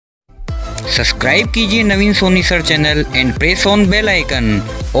Subscribe कीजिए नवीन Soni sir channel and press on bell icon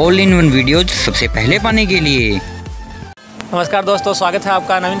all in one videos सबसे पहले पाने के लिए। नमस्कार दोस्तों, स्वागत है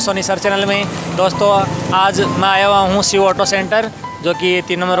आपका नवीन सोनी सर चैनल में। दोस्तों आज मैं आया हुआ हूँ शिव ऑटो सेंटर जो कि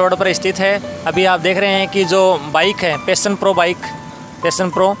 3 नंबर रोड पर स्थित है। अभी आप देख रहे हैं कि जो बाइक है पैशन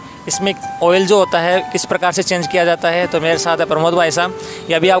प्रो, इसमें ऑयल जो होता है किस प्रकार से चेंज किया जाता है। तो मेरे साथ है प्रमोद भाई साहब,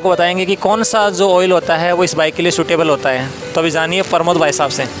 ये अभी आपको बताएंगे कि कौन सा जो ऑयल होता है वो इस बाइक के लिए सूटेबल होता है। तो अभी जानिए प्रमोद भाई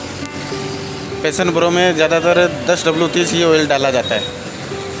साहब से। पैशन प्रो में ज़्यादातर 10W30 ही ऑयल डाला जाता है।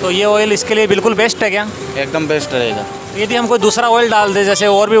 तो ये ऑयल इसके लिए बिल्कुल बेस्ट है क्या? एकदम बेस्ट रहेगा। यदि हम कोई दूसरा ऑयल डाल दे, जैसे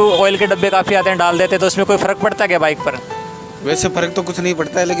और भी ऑयल के डब्बे काफ़ी आते हैं, डाल देते तो उसमें कोई फ़र्क पड़ता है क्या बाइक पर? वैसे फ़र्क तो कुछ नहीं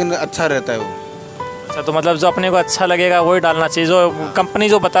पड़ता है, लेकिन अच्छा रहता है वो। अच्छा, तो मतलब जो अपने को अच्छा लगेगा वही डालना चाहिए। जो कंपनी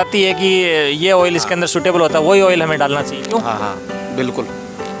जो बताती है कि ये ऑयल इसके अंदर सूटेबल होता है वही ऑयल हमें डालना चाहिए, क्यों? हाँ बिल्कुल।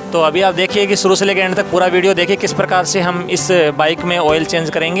 तो अभी आप देखिए कि शुरू से लेकर एंड तक पूरा वीडियो देखिए किस प्रकार से हम इस बाइक में ऑयल चेंज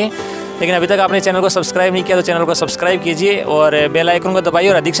करेंगे। लेकिन अभी तक आपने चैनल को सब्सक्राइब नहीं किया तो चैनल को सब्सक्राइब कीजिए और बेल आइकन को दबाइए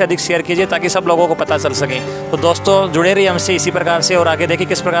और अधिक से अधिक शेयर कीजिए ताकि सब लोगों को पता चल सके। तो दोस्तों जुड़े रहिए हमसे इसी प्रकार से और आगे देखिए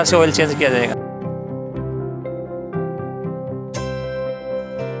किस प्रकार से ऑयल चेंज किया जाएगा।